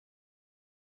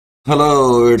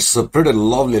Hello, it's a pretty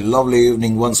lovely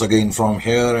evening once again from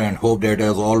here, and hope that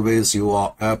as always you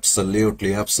are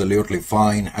absolutely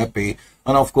fine, happy,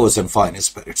 and of course in fine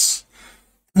spirits.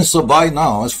 So by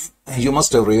now, you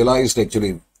must have realized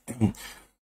actually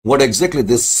what exactly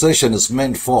this session is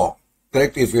meant for.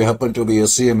 Correct? If you happen to be a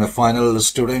CMA final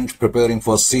student preparing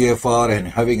for CFR and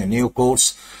having a new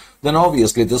course, then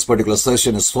obviously this particular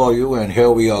session is for you, and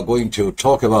here we are going to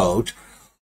talk about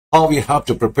how we have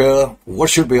to prepare, what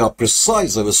should be our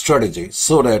precise strategy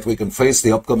so that we can face the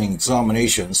upcoming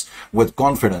examinations with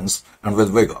confidence and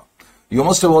with vigor. You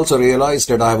must have also realized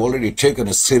that I have already taken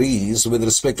a series with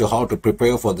respect to how to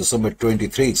prepare for the December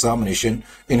 23 examination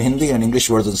in Hindi and English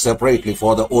version separately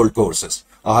for the old courses.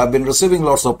 I have been receiving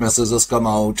lots of messages come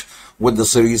out with the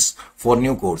series for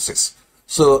new courses.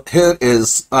 So here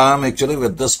is I'm actually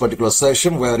with this particular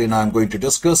session wherein I'm going to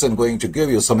discuss and going to give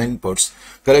you some inputs,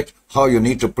 correct, how you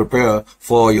need to prepare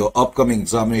for your upcoming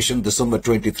examination, December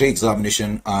 23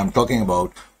 examination I'm talking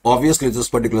about. Obviously, this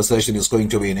particular session is going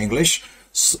to be in English,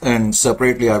 and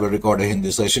separately I will record a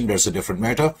Hindi session. That's a different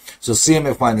matter. So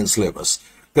CMA final syllabus,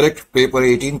 correct, paper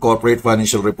 18, corporate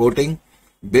financial reporting.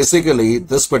 Basically,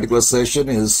 this particular session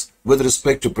is with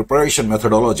respect to preparation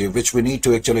methodology, which we need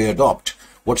to actually adopt.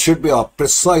 What should be our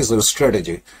precise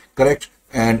strategy, correct?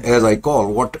 And as I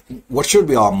call, what should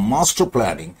be our master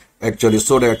planning, actually,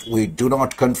 so that we do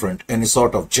not confront any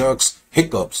sort of jerks,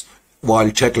 hiccups while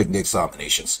tackling the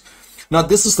examinations. Now,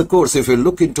 this is the course. If you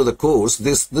look into the course,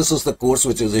 this is the course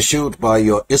which is issued by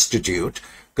your institute,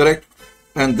 correct?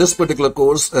 And this particular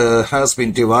course has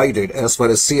been divided as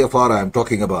far as CFR I am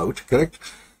talking about, correct?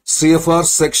 CFR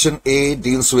Section A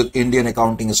deals with Indian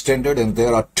Accounting Standard, and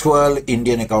there are 12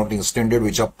 Indian Accounting Standard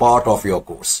which are part of your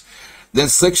course. Then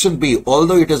Section B,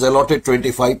 although it is allotted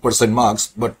 25%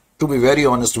 marks, but to be very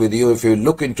honest with you, if you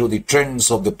look into the trends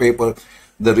of the paper,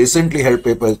 the recently held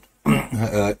paper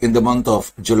in the month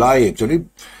of July actually,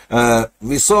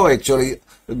 we saw actually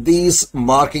these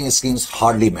marking schemes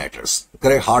hardly matters,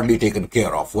 correct? Hardly taken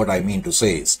care of. What I mean to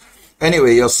say is,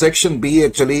 anyway, your Section B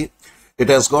actually, it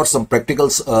has got some practical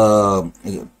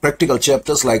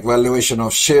chapters like valuation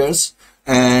of shares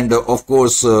and of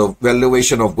course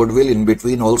valuation of goodwill in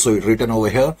between, also written over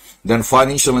here. Then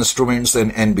financial instruments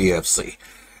and NBFC.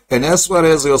 And as far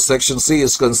as your Section C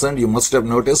is concerned, you must have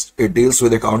noticed it deals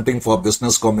with accounting for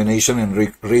business combination and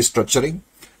restructuring.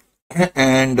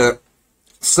 And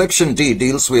Section D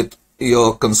deals with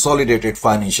your consolidated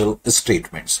financial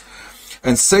statements.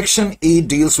 And Section E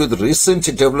deals with recent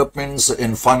developments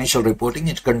in financial reporting.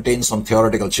 It contains some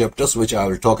theoretical chapters, which I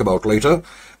will talk about later.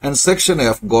 And Section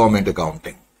F, government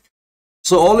accounting.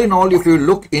 So all in all, if you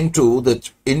look into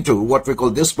what we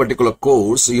call this particular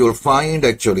course, you will find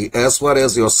actually, as far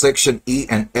as your Section E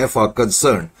and F are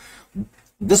concerned,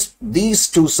 these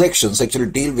two sections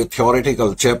actually deal with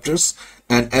theoretical chapters.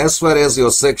 And as far as your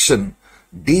Section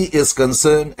D is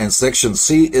concerned, and Section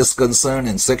C is concerned,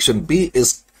 and Section B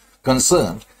is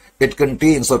concerned, it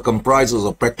contains or comprises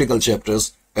of practical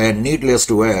chapters. And needless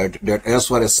to add that as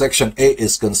far as Section A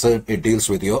is concerned, it deals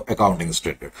with your accounting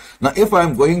standard. Now, if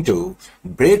I'm going to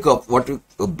break up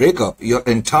your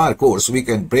entire course, we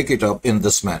can break it up in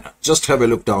this manner. Just have a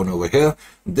look down over here.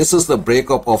 This is the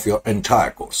breakup of your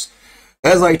entire course.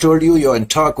 As I told you, your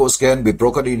entire course can be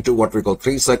broken into what we call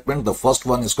 3 segments. The first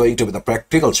one is going to be the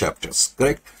practical chapters,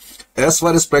 correct? As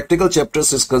far as practical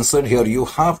chapters is concerned, here you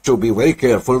have to be very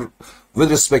careful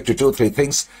with respect to 2-3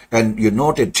 things, and you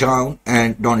note it down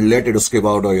and don't let it escape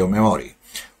out of your memory.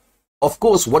 Of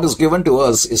course, what is given to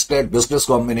us is that business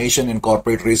combination and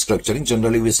corporate restructuring.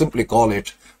 Generally, we simply call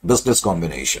it business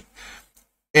combination.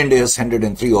 India's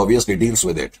 103 obviously deals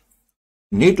with it.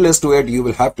 Needless to add, you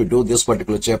will have to do this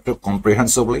particular chapter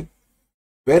comprehensively,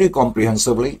 very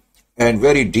comprehensively, and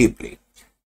very deeply.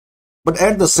 But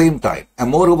at the same time, and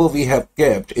moreover, we have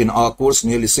kept in our course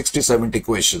nearly 60-70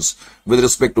 questions with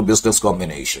respect to business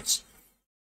combinations.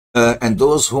 And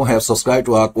those who have subscribed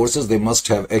to our courses, they must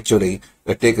have actually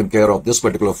taken care of this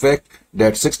particular fact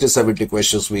that 60-70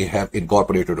 questions we have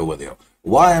incorporated over there.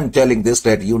 Why I'm telling this,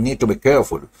 that you need to be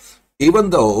careful. Even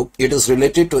though it is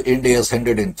related to India's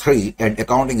 103 and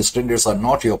accounting standards are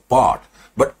not your part,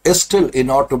 but still, in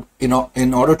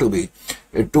order to be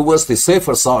towards the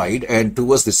safer side and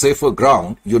towards the safer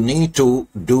ground, you need to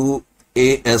do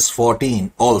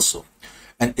AS14 also.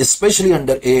 And especially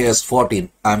under AS14,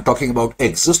 I'm talking about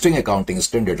existing accounting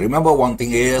standard. Remember one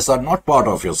thing, AS are not part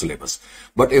of your syllabus.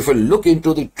 But if you look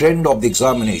into the trend of the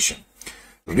examination,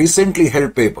 recently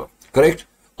held paper, correct,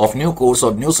 of new course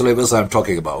or new syllabus I'm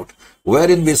talking about,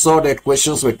 wherein we saw that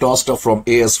questions were tossed up from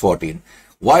AS14.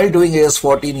 While doing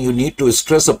AS14, you need to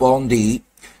stress upon the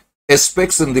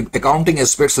aspects in the accounting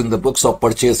aspects in the books of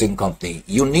purchasing company.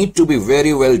 You need to be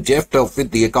very well deft up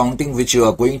with the accounting which you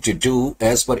are going to do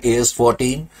as per AS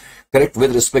 14, correct,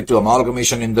 with respect to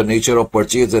amalgamation in the nature of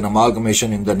purchase and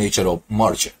amalgamation in the nature of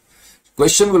merger.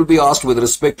 Question will be asked with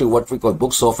respect to what we call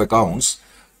books of accounts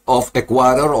of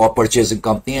acquirer or purchasing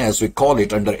company, as we call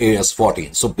it under AS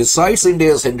 14. So besides Ind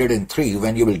AS 103,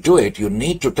 when you will do it, you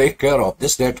need to take care of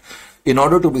this, that in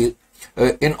order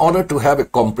to have a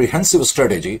comprehensive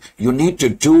strategy, you need to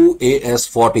do AS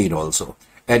 14 also.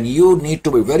 And you need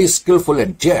to be very skillful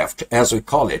and deft, as we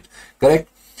call it, correct?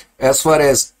 As far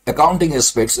as accounting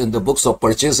aspects in the books of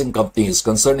purchasing company is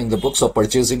concerned, in the books of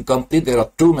purchasing company, there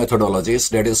are two methodologies.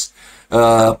 That is,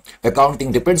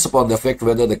 accounting depends upon the fact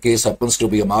whether the case happens to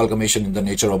be amalgamation in the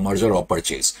nature of merger or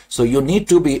purchase. So you need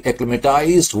to be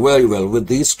acclimatized very well with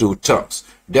these two terms.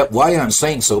 Why I'm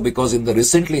saying so? Because in the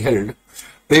recently held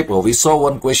paper, we saw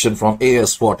one question from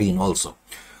AS 14 also.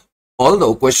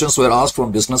 Although questions were asked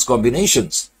from business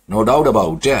combinations, no doubt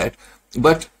about that,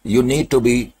 but you need to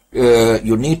be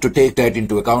you need to take that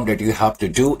into account, that you have to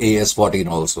do AS 14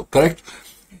 also, correct?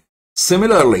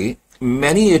 Similarly,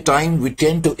 many a time we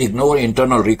tend to ignore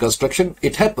internal reconstruction.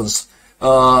 It happens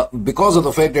because of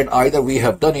the fact that either we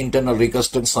have done internal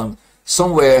reconstruction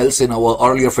somewhere else in our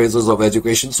earlier phases of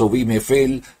education, so we may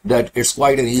feel that it's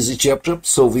quite an easy chapter,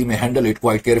 so we may handle it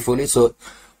quite carefully. So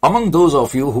among those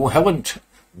of you who haven't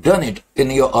done it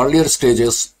in your earlier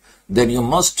stages, then you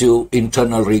must do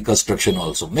internal reconstruction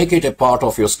also. Make it a part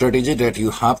of your strategy that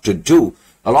you have to do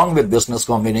along with business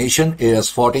combination, AS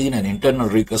 14 and internal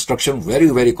reconstruction very,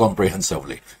 very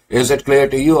comprehensively. Is it clear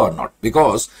to you or not?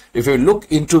 Because if you look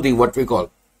into the what we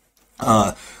call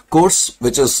course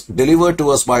which is delivered to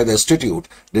us by the institute,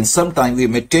 then sometime we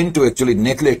may tend to actually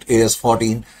neglect AS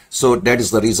 14. So that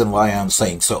is the reason why I am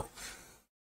saying so.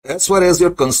 As far as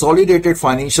your consolidated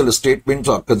financial statements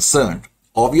are concerned,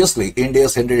 obviously, Ind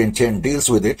AS 110 deals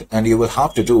with it, and you will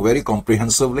have to do very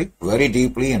comprehensively, very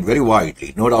deeply, and very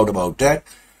widely. No doubt about that.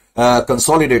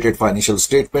 Consolidated financial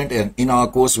statement, and in our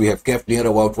course, we have kept near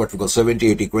about what we call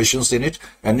 70-80 questions in it,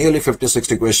 and nearly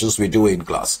 50-60 questions we do in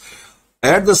class.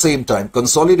 At the same time,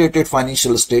 consolidated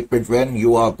financial statement, when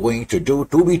you are going to do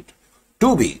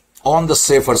to be on the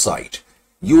safer side,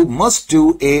 you must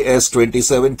do AS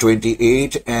 27,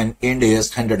 28, and Ind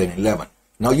AS 111.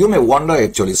 Now, you may wonder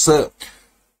actually, sir,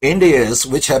 Ind AS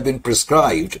which have been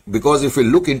prescribed, because if you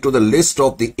look into the list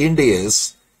of the Ind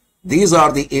AS, these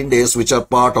are the Ind AS which are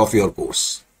part of your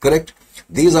course, correct?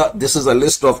 This is a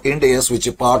list of Ind AS which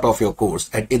are part of your course,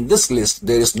 and in this list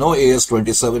there is no AS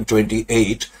 27,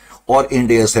 28 or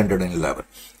Ind AS 111.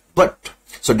 But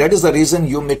so that is the reason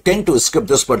you may tend to skip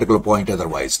this particular point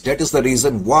otherwise. That is the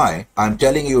reason why I'm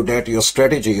telling you that your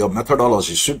strategy, your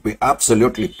methodology should be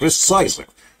absolutely precise.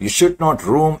 You should not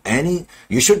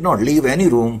leave any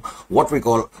room what we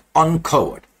call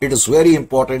uncovered. It is very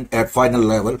important at final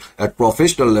level, at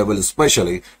professional level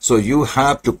especially. So you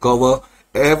have to cover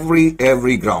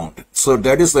every ground. So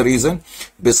that is the reason.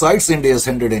 Besides Ind AS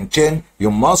 110, you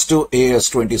must do AS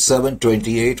 27,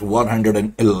 28,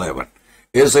 111.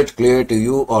 Is it clear to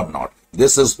you or not?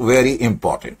 This is very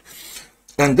important.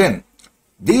 And then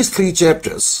these three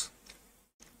chapters,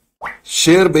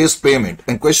 share-based payment,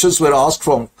 and questions were asked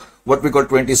from what we call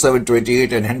 27,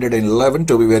 28, and 111,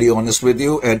 to be very honest with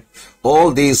you, and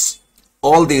all these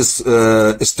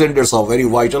standards are very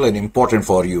vital and important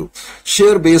for you.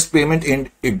 Share-based payment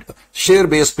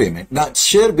share-based payment. Now,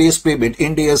 share-based payment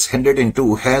Ind AS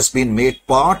 102 has been made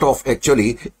part of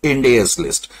actually Ind AS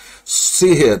list.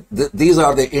 See here, these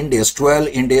are the Ind AS. 12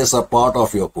 Ind AS are part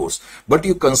of your course, but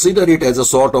you consider it as a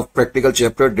sort of practical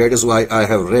chapter. That is why I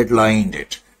have redlined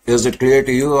it. Is it clear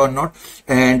to you or not?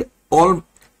 And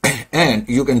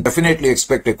you can definitely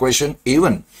expect a question.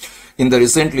 Even in the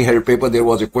recently held paper, there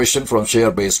was a question from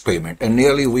share-based payment, and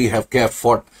nearly we have kept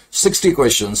for 60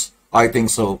 questions, I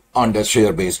think so, on the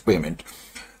share-based payment.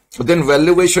 Then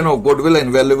valuation of goodwill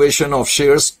and valuation of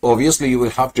shares, obviously you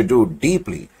will have to do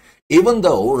deeply, even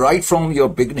though right from your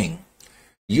beginning,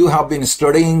 you have been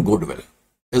studying goodwill,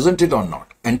 isn't it or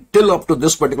not? And till up to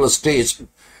this particular stage,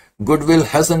 goodwill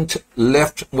hasn't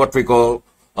left what we call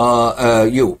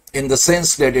you, in the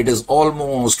sense that it is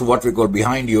almost what we call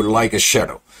behind you like a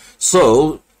shadow.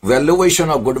 So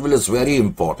valuation of goodwill is very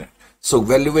important. So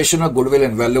valuation of goodwill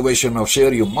and valuation of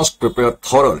share, you must prepare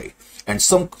thoroughly. And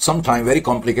sometimes very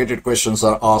complicated questions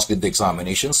are asked in the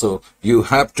examination. So you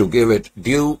have to give it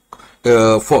due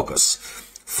focus.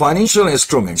 Financial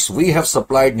instruments. We have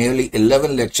supplied nearly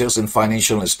 11 lectures in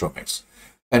financial instruments.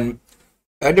 And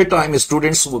at the time,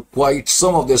 students were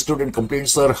some of the student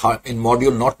complaints are in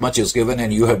module not much is given,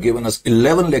 and you have given us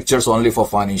 11 lectures only for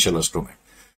financial instrument.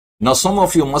 Now, some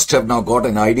of you must have now got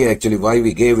an idea actually why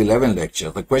we gave 11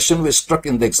 lectures. The question was struck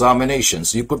in the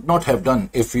examinations. You could not have done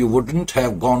if you wouldn't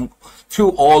have gone through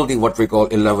all the what we call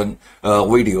 11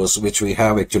 videos which we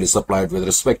have actually supplied with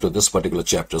respect to this particular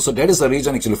chapter. So that is the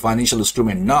reason actually financial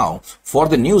instrument now for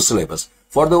the new syllabus.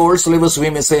 For the old syllabus, we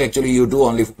may say actually you do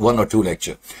only 1 or 2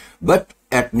 lecture. But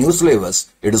at new syllabus,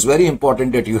 it is very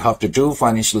important that you have to do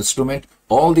financial instrument,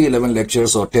 all the 11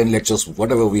 lectures or 10 lectures,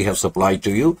 whatever we have supplied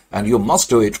to you, and you must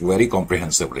do it very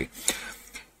comprehensively.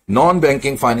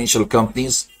 Non-banking financial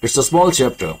companies, it's a small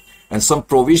chapter, and some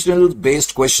provisional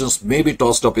based questions may be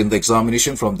tossed up in the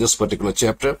examination from this particular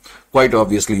chapter. Quite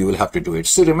obviously, you will have to do it.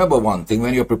 So remember one thing,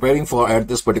 when you're preparing for at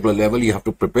this particular level, you have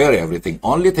to prepare everything.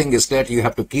 Only thing is that you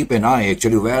have to keep an eye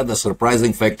actually where the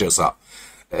surprising factors are.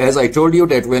 As I told you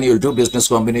that when you do business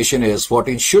combination,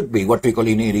 AS14 should be what we call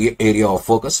in area of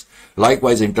focus.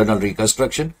 Likewise, internal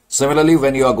reconstruction. Similarly,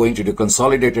 when you are going to do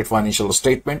consolidated financial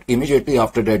statement, immediately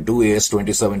after that do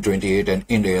AS27, 28 and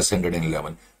Ind AS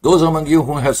 111. Those among you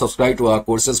who have subscribed to our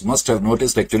courses must have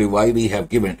noticed actually why we have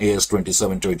given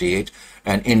AS27, 28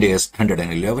 and Ind AS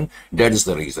 111. That is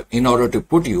the reason, in order to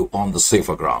put you on the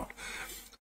safer ground.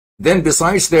 Then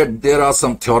besides that, there are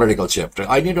some theoretical chapter.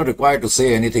 I need not require to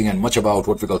say anything and much about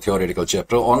what we call theoretical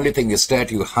chapter. Only thing is that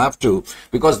you have to,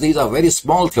 because these are very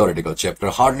small theoretical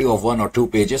chapter, hardly of 1 or 2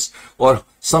 pages, or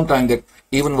sometimes that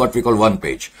even what we call 1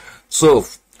 page. So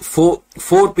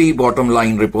 4P bottom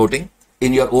line reporting.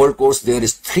 In your old course, there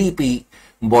is 3P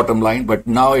bottom line, but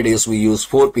nowadays we use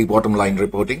 4P bottom line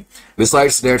reporting.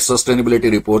 Besides that,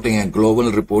 sustainability reporting and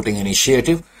global reporting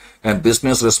initiative, and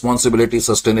business responsibility,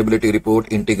 sustainability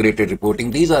report, integrated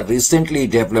reporting. These are recently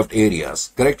developed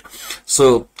areas, correct?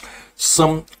 So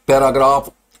some paragraph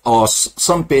or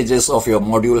some pages of your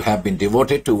module have been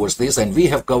devoted towards this, and we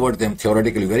have covered them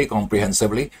theoretically very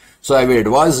comprehensively. So I will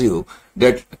advise you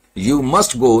that you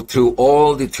must go through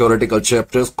all the theoretical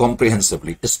chapters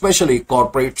comprehensively, especially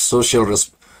corporate social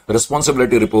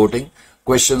responsibility reporting.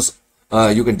 Questions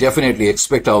you can definitely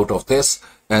expect out of this.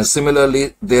 And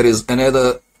similarly, there is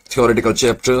another theoretical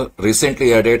chapter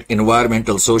recently added,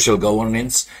 environmental social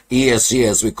governance, ESG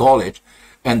as we call it.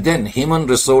 And then human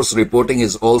resource reporting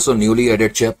is also newly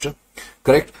added chapter,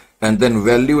 correct? And then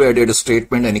value added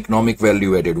statement and economic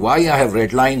value added. Why I have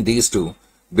redlined these two?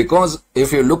 Because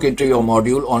if you look into your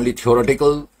module, only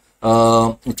theoretical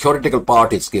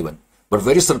part is given. But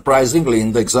very surprisingly,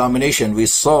 in the examination, we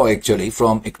saw actually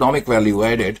from economic value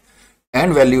added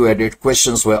and value added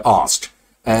questions were asked.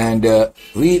 And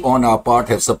we on our part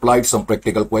have supplied some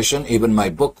practical question. Even my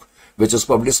book, which is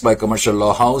published by Commercial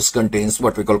Law House, contains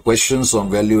what we call questions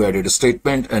on value added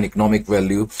statement and economic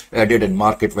value added and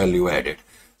market value added.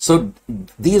 So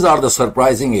these are the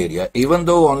surprising area. Even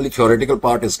though only theoretical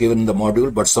part is given in the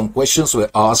module, but some questions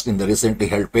were asked in the recently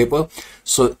held paper.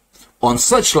 So on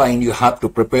such line, you have to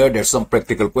prepare that some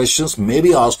practical questions may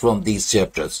be asked from these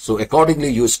chapters. So accordingly,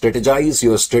 you strategize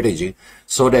your strategy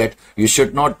so that you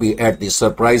should not be at the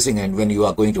surprising end when you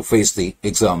are going to face the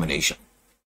examination.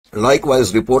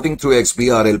 Likewise, reporting through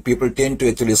XBRL, people tend to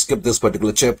actually skip this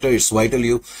particular chapter. It's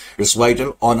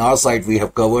vital. On our side, we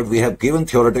have covered. We have given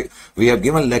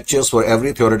lectures for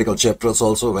every theoretical chapters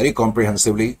also very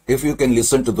comprehensively. If you can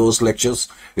listen to those lectures,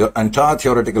 your entire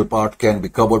theoretical part can be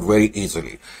covered very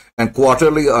easily. And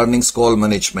quarterly earnings call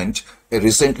management,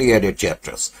 recently added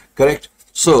chapters, correct?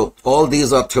 So all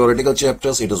these are theoretical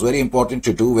chapters. It is very important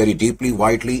to do very deeply,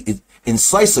 widely,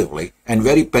 incisively, and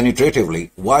very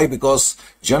penetratively. Why? Because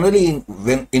generally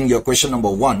when in your question number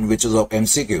 1, which is of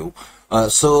MCQ,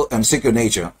 so MCQ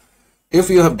nature, if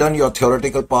you have done your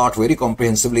theoretical part very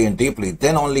comprehensively and deeply,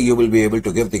 then only you will be able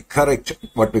to give the correct,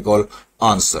 what we call,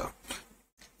 answer.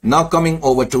 Now coming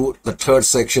over to the third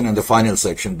section and the final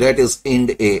section, that is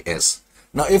Ind AS.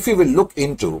 Now if you will look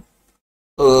into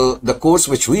the course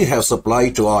which we have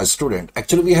supplied to our student,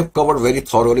 actually we have covered very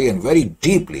thoroughly and very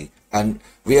deeply, and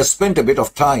we have spent a bit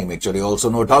of time actually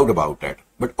also, no doubt about that.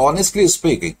 But honestly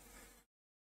speaking,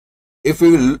 if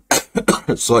we will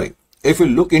if we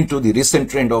look into the recent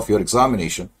trend of your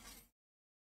examination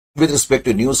with respect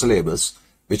to new syllabus,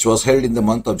 which was held in the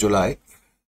month of July,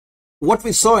 what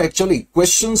we saw actually,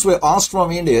 questions were asked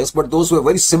from Ind AS, but those were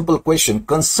very simple questions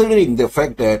considering the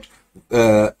fact that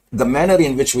the manner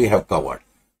in which we have covered.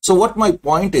 So what my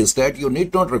point is that you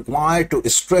need not require to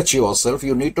stretch yourself,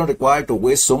 you need not require to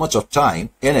waste so much of time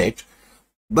in it,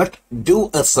 but do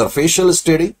a superficial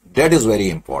study. That is very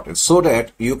important, so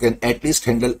that you can at least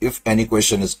handle if any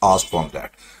question is asked from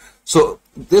that. So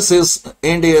this is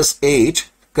Ind AS 8,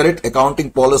 correct?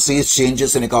 Accounting policies,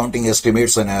 changes in accounting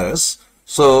estimates and errors.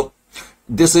 So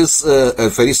this is a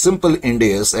very simple Ind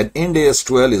AS, and Ind AS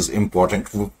 12 is important.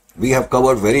 we have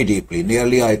covered very deeply.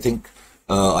 Nearly, I think,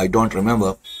 I don't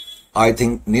remember, I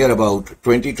think near about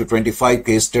 20 to 25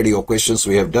 case study or questions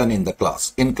we have done in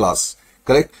class,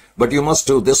 correct? But you must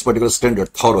do this particular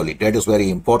standard thoroughly. That is very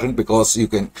important because you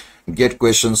can get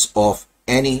questions of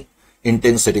any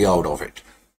intensity out of it.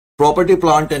 Property,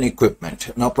 plant and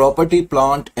equipment. Now, property,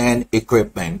 plant and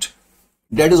equipment,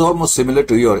 that is almost similar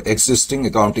to your existing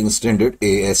accounting standard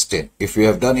AS10. If you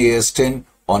have done AS10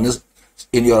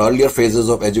 in your earlier phases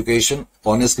of education,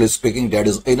 honestly speaking, that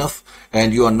is enough,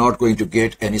 and you are not going to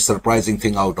get any surprising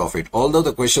thing out of it. Although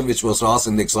the question which was asked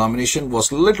in the examination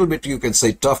was a little bit, you can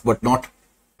say, tough, but not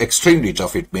extremely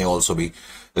tough, it may also be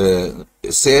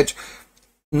said.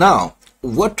 Now,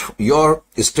 what your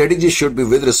strategy should be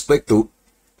with respect to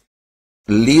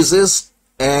leases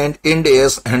and Ind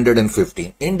AS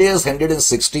 115. Ind AS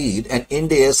 116 and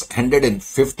Ind AS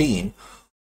 115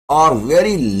 are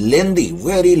very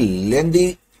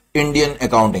lengthy Indian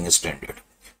accounting standard.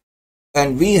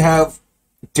 And we have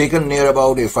taken near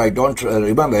about, if I don't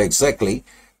remember exactly,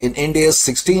 in Ind AS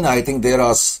 16, I think there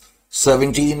are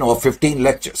 17 or 15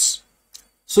 lectures.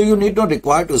 So you need not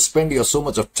require to spend your so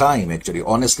much of time, actually.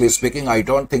 Honestly speaking, I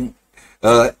don't think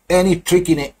any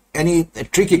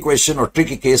tricky question or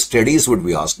tricky case studies would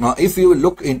be asked. Now, if you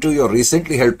look into your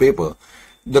recently held paper,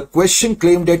 the question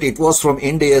claimed that it was from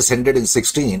Ind AS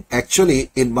 116.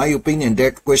 Actually, in my opinion,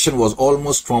 that question was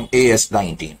almost from AS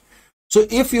 19. So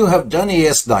if you have done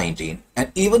AS 19,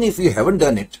 and even if you haven't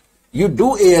done it, you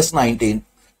do AS 19,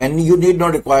 and you need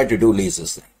not require to do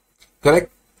leases then.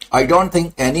 Correct? I don't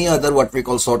think any other what we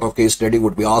call sort of case study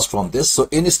would be asked from this. So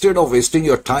instead of wasting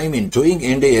your time in doing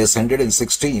Ind AS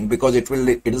 116, because it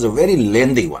is a very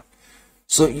lengthy one.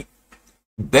 So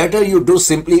better you do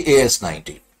simply AS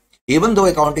 19. Even though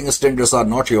accounting standards are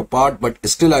not your part, but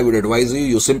still I would advise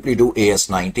you simply do AS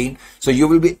 19. So you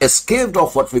will be escaped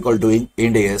of what we call doing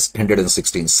Ind AS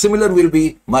 116. Similar will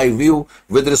be my view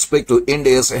with respect to Ind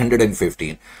AS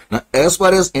 115. Now, as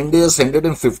far as Ind AS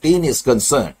 115 is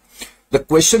concerned, the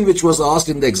question which was asked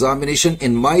in the examination,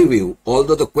 in my view,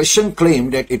 although the question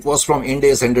claimed that it was from Ind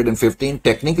AS 115,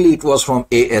 technically it was from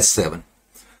AS 7.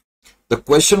 The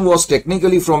question was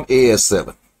technically from AS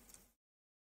 7.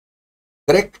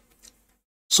 Correct?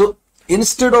 So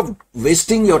instead of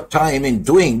wasting your time in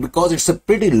doing, because it's a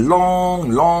pretty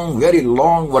very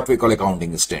long what we call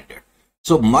accounting standard.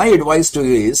 So my advice to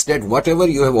you is that whatever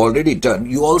you have already done,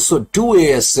 you also do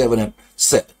AS 7 and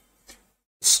 7.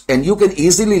 And you can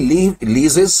easily leave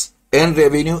leases and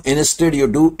revenue. Instead, you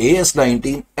do AS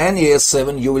 19 and AS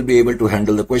 7, you will be able to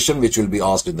handle the question which will be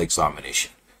asked in the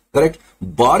examination. Correct?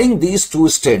 Barring these two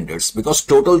standards, because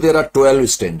total there are 12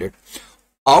 standards.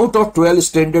 Out of 12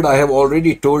 standard, I have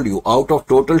already told you, out of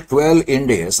total 12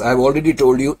 Ind AS, I have already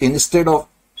told you, instead of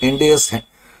Ind AS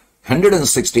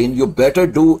 116, you better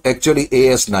do actually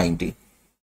AS 90.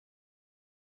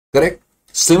 Correct?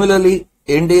 Similarly,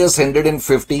 Ind AS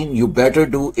 115, you better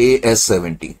do AS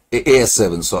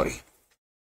 7, sorry.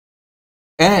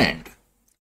 And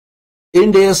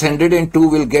Ind AS 102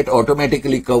 will get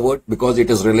automatically covered because it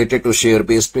is related to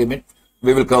share-based payment.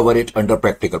 We will cover it under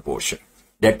practical portion.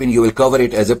 That means you will cover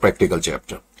it as a practical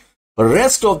chapter. The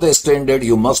rest of the standard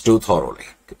you must do thoroughly.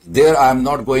 There I am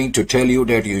not going to tell you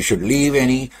that you should leave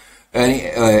any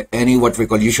what we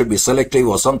call, you should be selective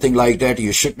or something like that.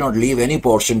 You should not leave any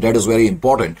portion. That is very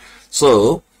important.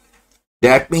 So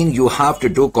that means you have to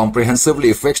do comprehensively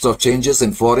effects of changes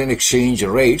in foreign exchange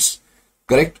rates.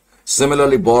 Correct?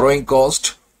 Similarly, borrowing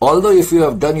cost. Although if you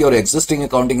have done your existing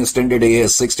accounting standard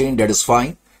AS 16, that is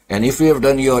fine. And if you have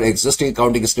done your existing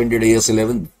accounting standard AS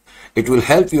 11, it will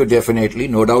help you definitely,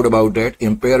 no doubt about that.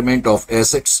 Impairment of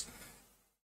assets,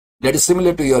 that is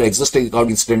similar to your existing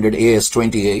accounting standard AS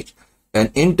 28.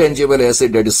 An intangible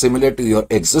asset, that is similar to your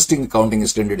existing accounting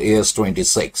standard AS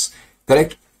 26.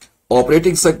 Correct?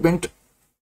 Operating segment,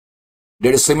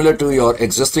 that is similar to your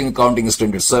existing accounting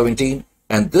standard 17.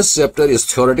 And this chapter is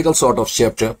theoretical sort of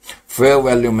chapter, fair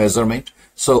value measurement.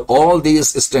 So all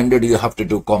these standards you have to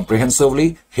do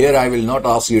comprehensively. Here I will not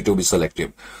ask you to be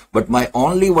selective. But my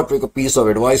only what we call piece of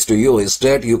advice to you is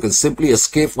that you can simply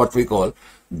escape what we call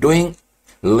doing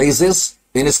leases.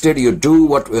 Instead you do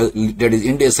what that is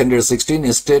Ind AS 116.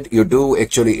 Instead you do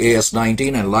actually AS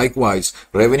 19, and likewise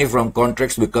revenue from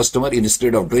contracts with customer.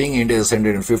 Instead of doing Ind AS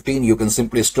 115, you can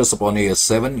simply stress upon AS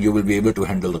 7. You will be able to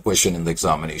handle the question in the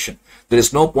examination. There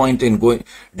is no point in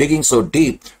digging so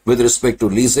deep with respect to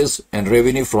leases and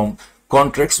revenue from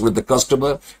contracts with the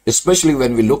customer, especially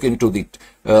when we look into the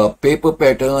paper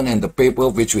pattern and the paper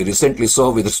which we recently saw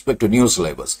with respect to new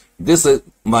syllabus. This is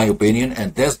my opinion,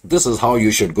 and this is how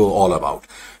you should go all about.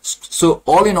 So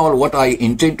all in all, what I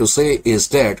intend to say is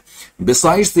that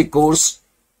besides the course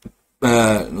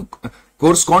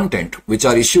content which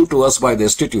are issued to us by the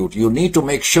institute, you need to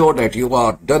make sure that you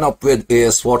are done up with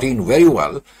AS14 very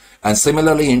well, and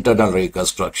similarly internal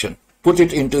reconstruction. Put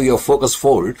it into your focus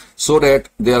fold so that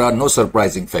there are no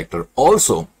surprising factor.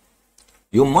 Also,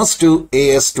 you must do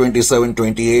AS27,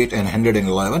 28 and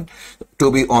 111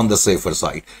 to be on the safer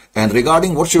side. And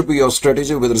regarding what should be your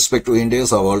strategy with respect to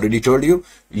Indians, I've already told you.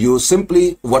 You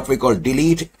simply what we call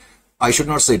delete. I should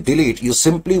not say delete. You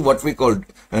simply what we call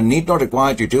need not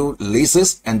require to do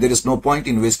leases, and there is no point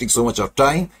in wasting so much of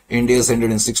time in AS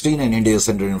 116 and in AS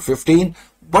 115.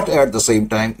 But at the same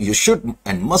time, you should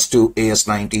and must do AS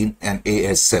 19 and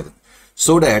AS 7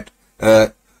 so that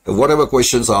whatever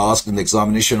questions are asked in the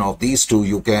examination of these two,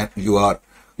 you can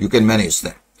manage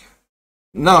them.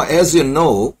 Now, as you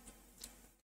know,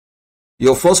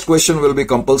 your first question will be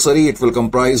compulsory. It will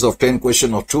comprise of 10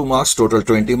 questions of 2 marks, total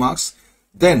 20 marks.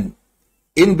 Then,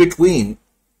 in between,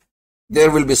 there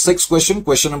will be 6 questions.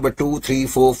 Question number 2, 3,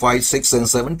 4, 5, 6, and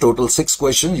 7. Total 6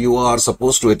 questions. You are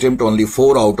supposed to attempt only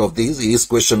 4 out of these. Each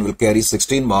question will carry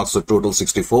 16 marks, so total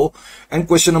 64. And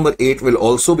question number 8 will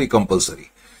also be compulsory.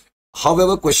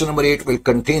 However, question number 8 will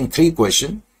contain 3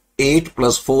 questions. 8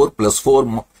 plus 4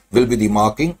 will be the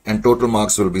marking, and total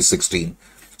marks will be 16.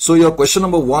 So your question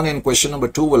number 1 and question number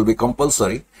 2 will be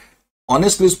compulsory.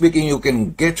 Honestly speaking, you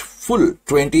can get full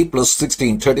 20 plus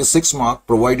 16, 36 mark,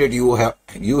 provided you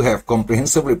have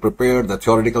comprehensively prepared the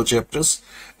theoretical chapters,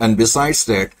 and besides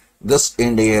that, this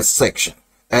NDAS section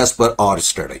as per our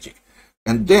strategy.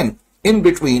 And then in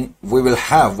between, we will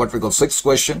have what we call 6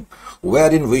 questions,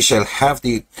 wherein we shall have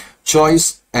the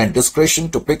choice and discretion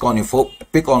to pick only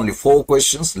 4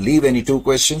 questions, leave any 2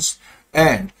 questions,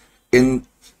 and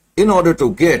in order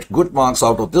to get good marks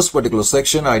out of this particular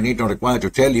section, I need not require to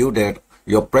tell you that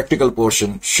your practical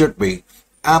portion should be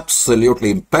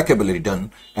absolutely impeccably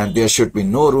done, and there should be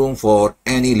no room for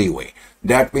any leeway.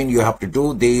 That means you have to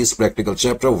do these practical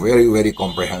chapter very, very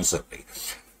comprehensively.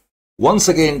 Once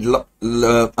again,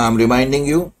 I'm reminding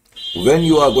you, when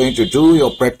you are going to do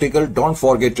your practical, don't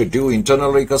forget to do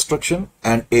internal reconstruction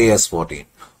and AS14.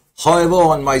 However,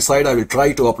 on my side, I will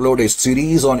try to upload a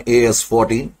series on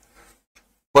AS14.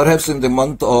 Perhaps in the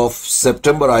month of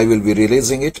September, I will be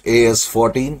releasing it,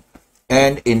 AS14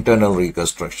 and internal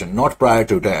reconstruction. Not prior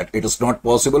to that. It is not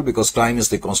possible because time is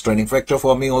the constraining factor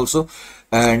for me also.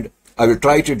 And I will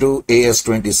try to do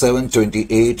AS27,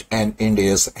 28 and in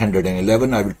AS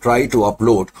 111. I will try to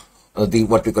upload the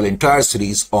what we call entire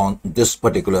series on this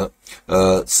particular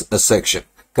section.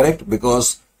 Correct?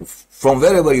 Because from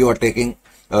wherever you are taking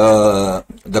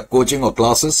the coaching or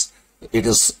classes, it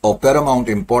is of paramount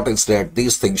importance that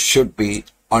these things should be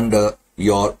under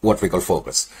your what we call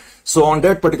focus. So on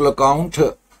that particular count,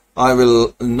 I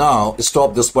will now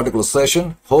stop this particular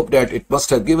session. Hope that it must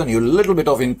have given you a little bit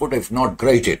of input, if not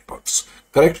great inputs.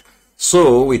 Correct?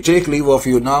 So we take leave of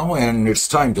you now, and it's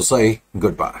time to say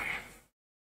goodbye.